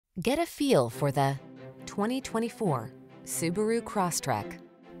Get a feel for the 2024 Subaru Crosstrek.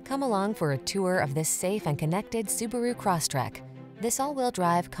 Come along for a tour of this safe and connected Subaru Crosstrek. This all-wheel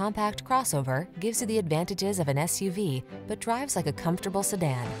drive compact crossover gives you the advantages of an SUV, but drives like a comfortable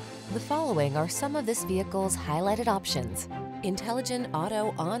sedan. The following are some of this vehicle's highlighted options: intelligent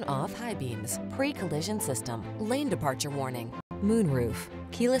auto on-off high beams, pre-collision system, lane departure warning, moonroof,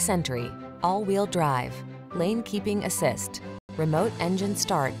 keyless entry, all-wheel drive, lane keeping assist, remote engine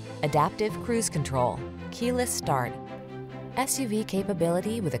start, adaptive cruise control, keyless start. SUV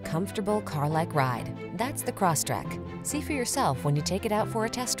capability with a comfortable car-like ride. That's the Crosstrek. See for yourself when you take it out for a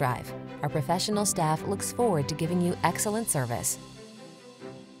test drive. Our professional staff looks forward to giving you excellent service.